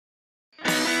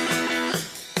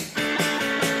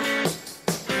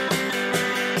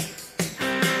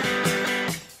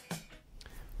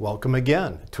Welcome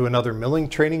again to another milling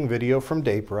training video from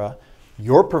DAPRA,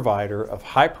 your provider of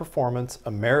high-performance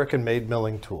American-made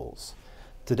milling tools.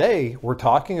 Today, we're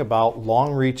talking about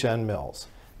long reach end mills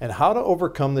and how to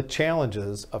overcome the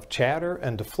challenges of chatter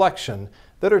and deflection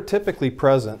that are typically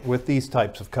present with these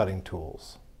types of cutting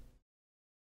tools.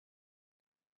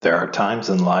 There are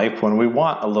times in life when we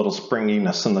want a little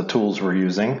springiness in the tools we're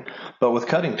using, but with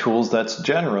cutting tools, that's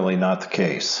generally not the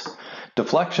case.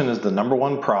 Deflection is the number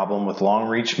one problem with long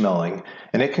reach milling,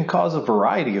 and it can cause a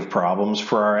variety of problems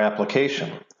for our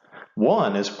application.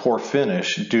 One is poor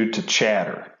finish due to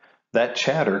chatter. That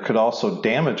chatter could also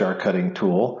damage our cutting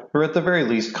tool, or at the very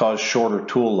least cause shorter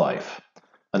tool life.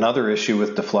 Another issue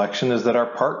with deflection is that our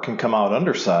part can come out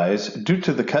undersized due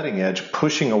to the cutting edge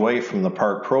pushing away from the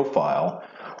part profile,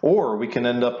 or we can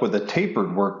end up with a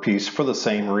tapered workpiece for the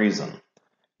same reason.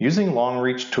 Using long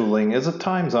reach tooling is at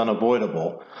times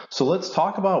unavoidable, so let's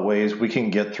talk about ways we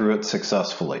can get through it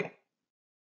successfully.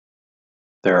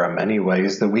 There are many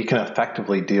ways that we can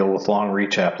effectively deal with long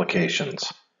reach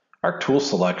applications. Our tool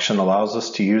selection allows us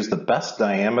to use the best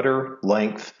diameter,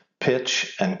 length,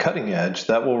 pitch, and cutting edge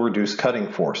that will reduce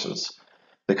cutting forces.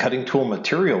 The cutting tool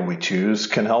material we choose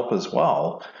can help as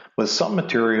well, with some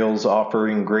materials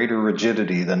offering greater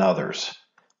rigidity than others.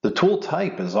 The tool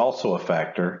type is also a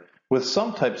factor, with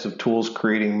some types of tools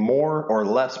creating more or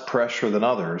less pressure than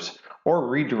others, or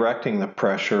redirecting the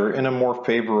pressure in a more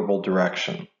favorable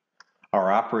direction.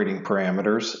 Our operating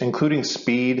parameters, including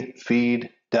speed, feed,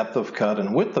 depth of cut,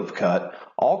 and width of cut,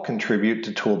 all contribute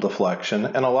to tool deflection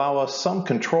and allow us some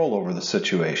control over the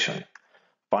situation.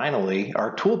 Finally,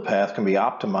 our tool path can be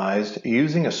optimized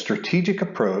using a strategic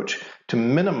approach to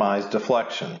minimize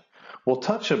deflection. We'll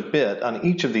touch a bit on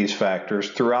each of these factors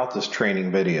throughout this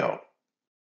training video.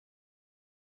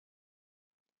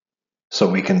 So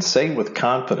we can say with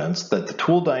confidence that the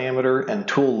tool diameter and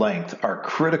tool length are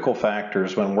critical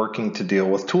factors when working to deal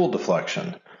with tool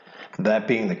deflection. That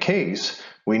being the case,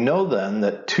 we know then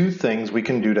that two things we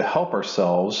can do to help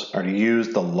ourselves are to use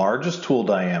the largest tool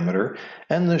diameter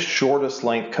and the shortest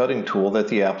length cutting tool that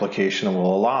the application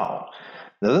will allow.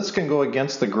 Now this can go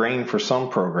against the grain for some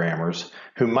programmers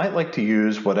who might like to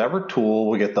use whatever tool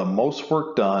will get the most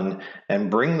work done and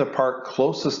bring the part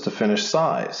closest to finished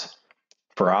size.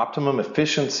 For optimum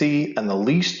efficiency and the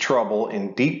least trouble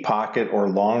in deep pocket or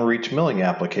long reach milling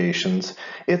applications,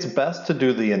 it's best to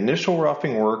do the initial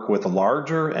roughing work with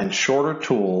larger and shorter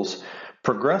tools,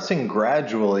 progressing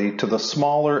gradually to the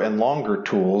smaller and longer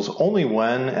tools only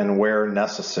when and where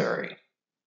necessary.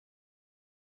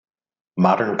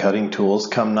 Modern cutting tools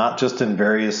come not just in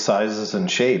various sizes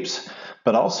and shapes,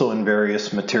 but also in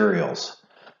various materials.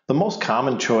 The most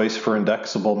common choice for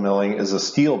indexable milling is a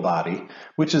steel body,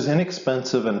 which is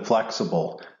inexpensive and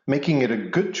flexible, making it a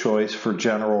good choice for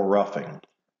general roughing.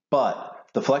 But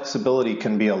the flexibility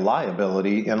can be a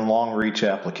liability in long reach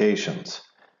applications.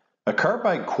 A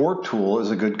carbide core tool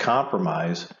is a good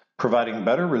compromise, providing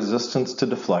better resistance to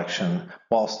deflection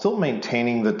while still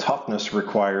maintaining the toughness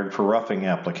required for roughing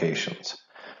applications.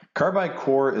 Carbide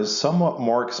core is somewhat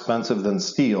more expensive than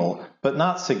steel, but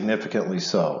not significantly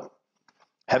so.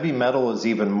 Heavy metal is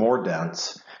even more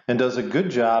dense and does a good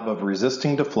job of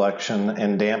resisting deflection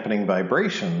and dampening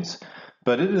vibrations,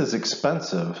 but it is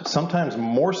expensive, sometimes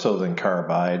more so than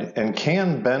carbide, and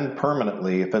can bend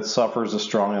permanently if it suffers a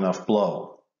strong enough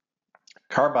blow.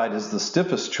 Carbide is the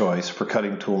stiffest choice for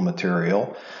cutting tool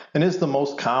material and is the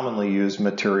most commonly used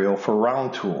material for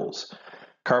round tools.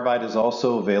 Carbide is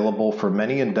also available for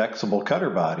many indexable cutter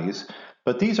bodies,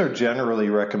 but these are generally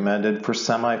recommended for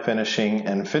semi-finishing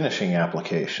and finishing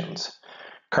applications.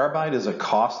 Carbide is a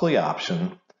costly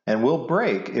option and will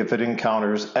break if it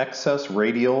encounters excess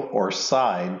radial or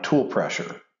side tool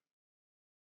pressure.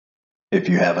 If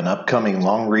you have an upcoming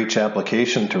long reach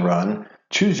application to run,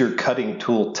 choose your cutting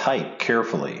tool type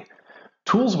carefully.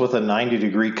 Tools with a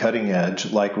 90-degree cutting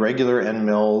edge, like regular end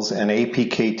mills and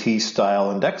APKT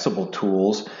style indexable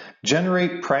tools,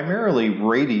 generate primarily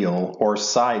radial or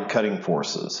side cutting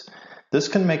forces. This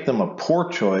can make them a poor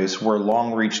choice where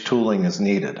long reach tooling is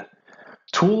needed.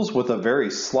 Tools with a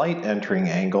very slight entering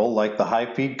angle, like the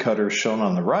high feed cutters shown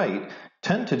on the right,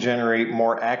 tend to generate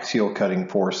more axial cutting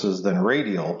forces than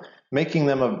radial, making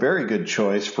them a very good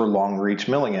choice for long reach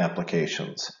milling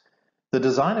applications. The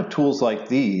design of tools like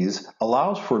these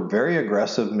allows for very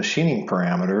aggressive machining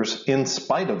parameters in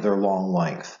spite of their long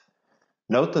length.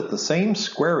 Note that the same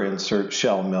square insert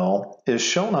shell mill is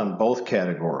shown on both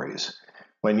categories.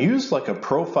 When used like a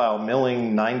profile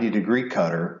milling 90-degree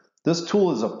cutter, this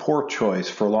tool is a poor choice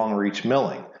for long reach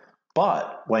milling,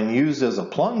 but when used as a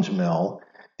plunge mill,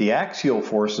 The axial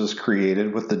forces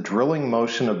created with the drilling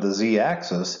motion of the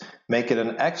z-axis make it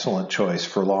an excellent choice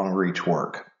for long reach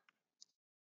work.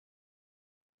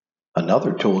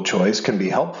 Another tool choice can be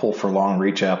helpful for long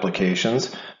reach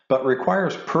applications, but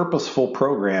requires purposeful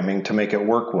programming to make it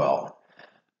work well.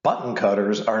 Button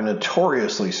cutters are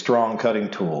notoriously strong cutting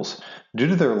tools due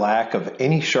to their lack of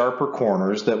any sharper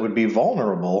corners that would be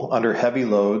vulnerable under heavy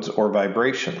loads or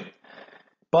vibration.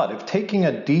 But if taking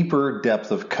a deeper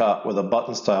depth of cut with a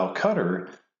button-style cutter,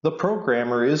 the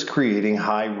programmer is creating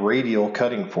high radial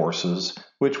cutting forces,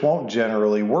 which won't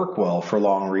generally work well for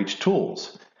long-reach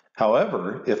tools.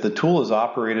 However, if the tool is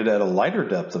operated at a lighter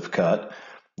depth of cut,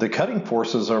 the cutting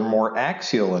forces are more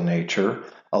axial in nature,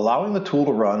 allowing the tool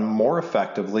to run more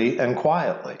effectively and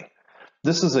quietly.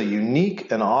 This is a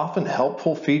unique and often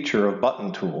helpful feature of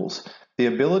button tools, the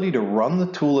ability to run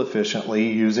the tool efficiently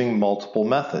using multiple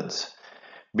methods.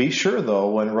 Be sure though,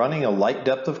 when running a light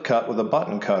depth of cut with a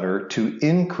button cutter, to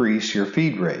increase your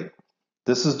feed rate.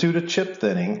 This is due to chip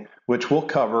thinning, which we'll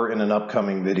cover in an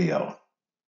upcoming video.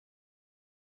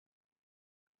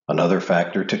 Another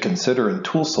factor to consider in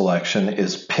tool selection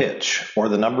is pitch, or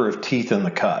the number of teeth in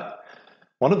the cut.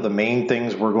 One of the main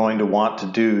things we're going to want to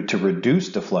do to reduce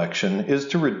deflection is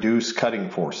to reduce cutting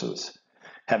forces.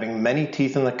 Having many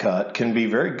teeth in the cut can be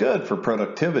very good for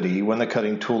productivity when the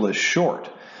cutting tool is short,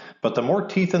 but the more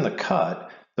teeth in the cut,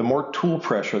 the more tool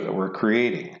pressure that we're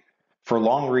creating. For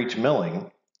long reach milling,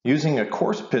 using a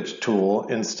coarse pitch tool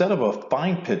instead of a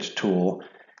fine pitch tool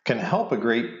can help a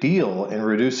great deal in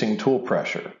reducing tool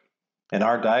pressure. In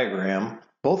our diagram,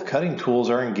 both cutting tools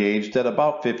are engaged at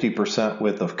about 50%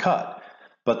 width of cut,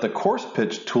 but the coarse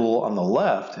pitch tool on the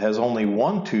left has only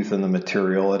one tooth in the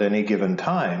material at any given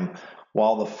time,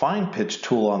 while the fine pitch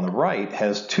tool on the right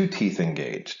has two teeth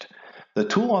engaged. The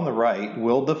tool on the right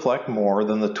will deflect more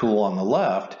than the tool on the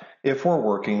left if we're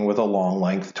working with a long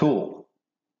length tool.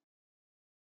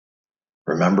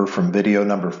 Remember from video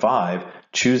number 5,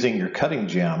 choosing your cutting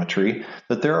geometry,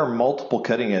 that there are multiple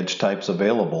cutting edge types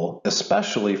available,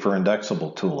 especially for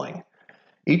indexable tooling.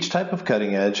 Each type of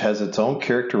cutting edge has its own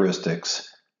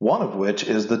characteristics, one of which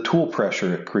is the tool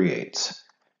pressure it creates.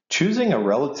 Choosing a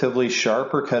relatively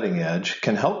sharper cutting edge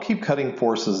can help keep cutting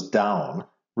forces down,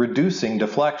 reducing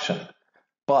deflection.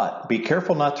 But be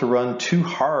careful not to run too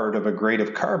hard of a grade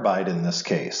of carbide in this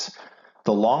case.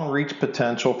 The long reach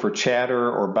potential for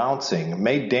chatter or bouncing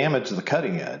may damage the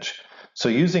cutting edge, so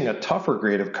using a tougher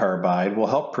grade of carbide will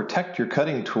help protect your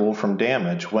cutting tool from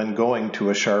damage when going to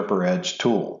a sharper edge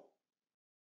tool.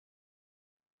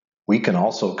 We can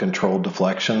also control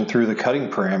deflection through the cutting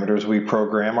parameters we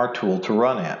program our tool to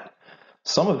run at.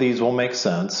 Some of these will make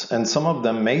sense, and some of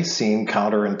them may seem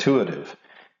counterintuitive.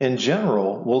 In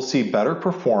general, we'll see better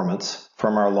performance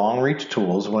from our long reach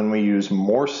tools when we use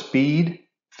more speed,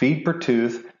 feed per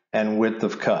tooth, and width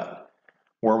of cut.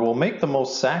 Where we'll make the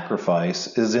most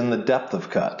sacrifice is in the depth of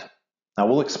cut. Now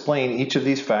we'll explain each of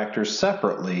these factors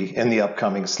separately in the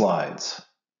upcoming slides.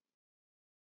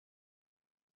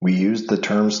 We use the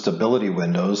term stability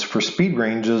windows for speed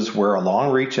ranges where a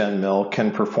long reach end mill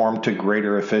can perform to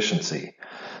greater efficiency.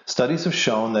 Studies have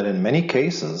shown that in many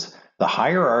cases, the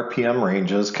higher RPM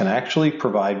ranges can actually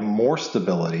provide more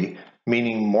stability,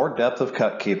 meaning more depth of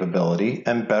cut capability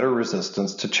and better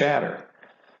resistance to chatter.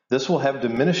 This will have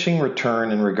diminishing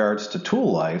return in regards to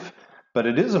tool life, but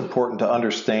it is important to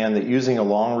understand that using a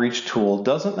long reach tool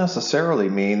doesn't necessarily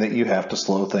mean that you have to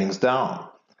slow things down.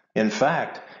 In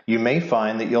fact, you may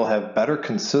find that you'll have better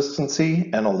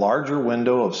consistency and a larger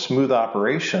window of smooth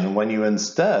operation when you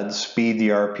instead speed the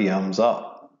RPMs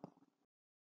up.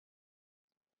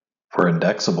 For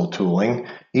indexable tooling,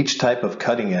 each type of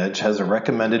cutting edge has a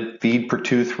recommended feed per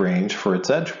tooth range for its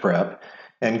edge prep,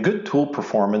 and good tool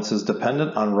performance is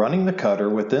dependent on running the cutter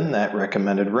within that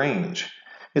recommended range.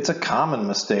 It's a common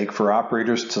mistake for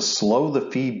operators to slow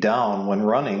the feed down when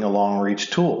running a long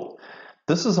reach tool.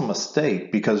 This is a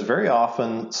mistake because very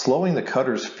often slowing the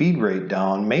cutter's feed rate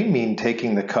down may mean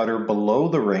taking the cutter below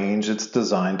the range it's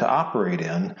designed to operate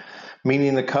in,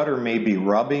 meaning the cutter may be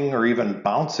rubbing or even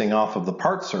bouncing off of the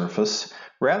part surface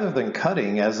rather than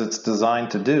cutting as it's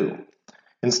designed to do.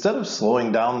 Instead of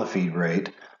slowing down the feed rate,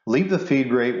 leave the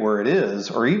feed rate where it is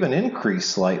or even increase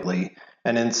slightly,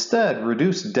 and instead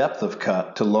reduce depth of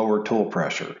cut to lower tool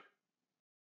pressure.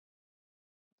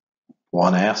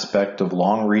 One aspect of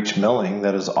long reach milling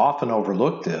that is often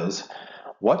overlooked is,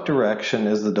 what direction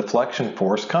is the deflection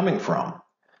force coming from?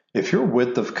 If your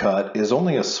width of cut is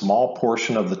only a small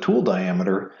portion of the tool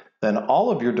diameter, then all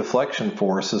of your deflection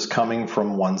force is coming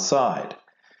from one side.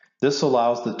 This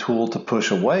allows the tool to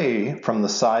push away from the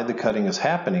side the cutting is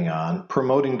happening on,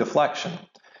 promoting deflection.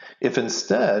 If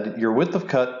instead your width of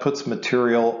cut puts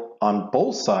material on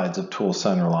both sides of tool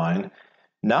center line,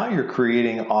 now you're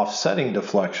creating offsetting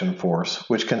deflection force,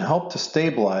 which can help to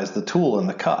stabilize the tool in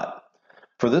the cut.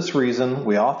 For this reason,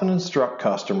 we often instruct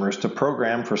customers to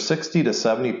program for 60 to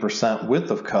 70% width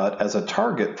of cut as a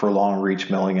target for long reach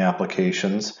milling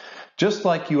applications, just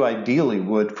like you ideally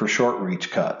would for short reach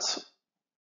cuts.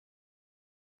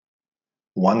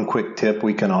 One quick tip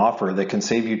we can offer that can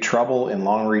save you trouble in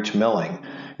long reach milling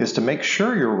is to make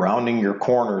sure you're rounding your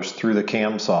corners through the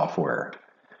CAM software.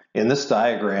 In this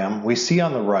diagram, we see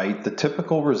on the right the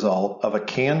typical result of a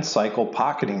can cycle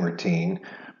pocketing routine,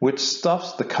 which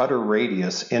stuffs the cutter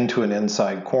radius into an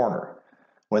inside corner.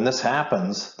 When this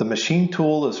happens, the machine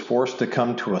tool is forced to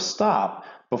come to a stop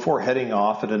before heading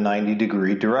off at a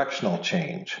 90-degree directional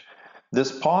change.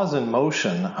 This pause in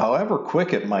motion, however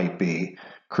quick it might be,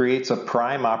 creates a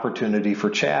prime opportunity for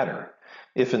chatter.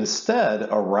 If instead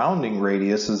a rounding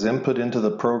radius is input into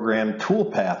the program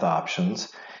toolpath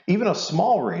options, even a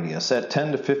small radius at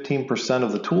 10 to 15%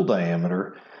 of the tool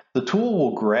diameter, the tool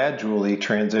will gradually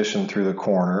transition through the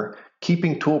corner,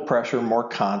 keeping tool pressure more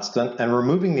constant and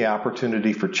removing the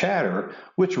opportunity for chatter,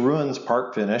 which ruins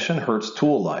part finish and hurts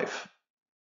tool life.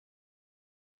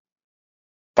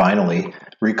 Finally,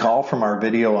 recall from our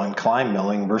video on climb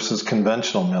milling versus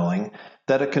conventional milling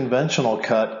that a conventional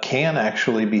cut can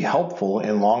actually be helpful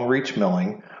in long reach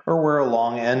milling or where a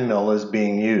long end mill is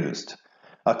being used.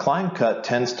 A climb cut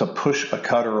tends to push a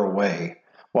cutter away,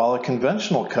 while a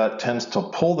conventional cut tends to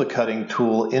pull the cutting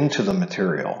tool into the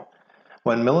material.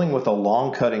 When milling with a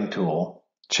long cutting tool,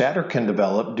 chatter can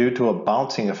develop due to a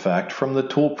bouncing effect from the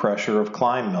tool pressure of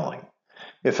climb milling.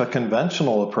 If a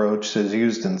conventional approach is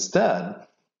used instead,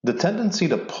 the tendency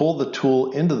to pull the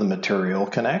tool into the material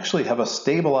can actually have a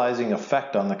stabilizing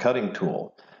effect on the cutting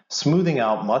tool, smoothing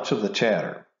out much of the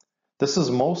chatter. This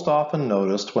is most often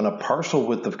noticed when a partial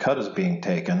width of cut is being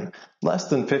taken, less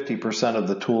than 50% of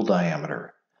the tool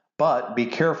diameter. But be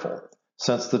careful,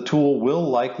 since the tool will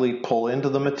likely pull into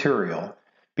the material,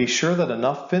 be sure that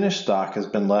enough finish stock has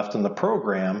been left in the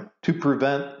program to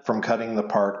prevent from cutting the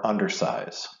part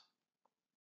undersize.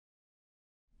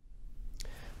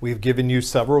 We've given you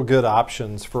several good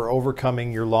options for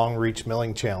overcoming your long reach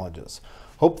milling challenges.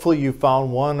 Hopefully you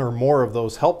found one or more of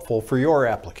those helpful for your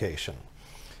application.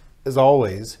 As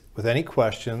always, with any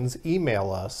questions,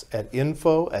 email us at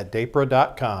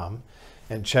info@dapra.com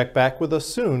and check back with us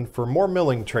soon for more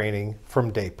milling training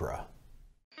from DAPRA.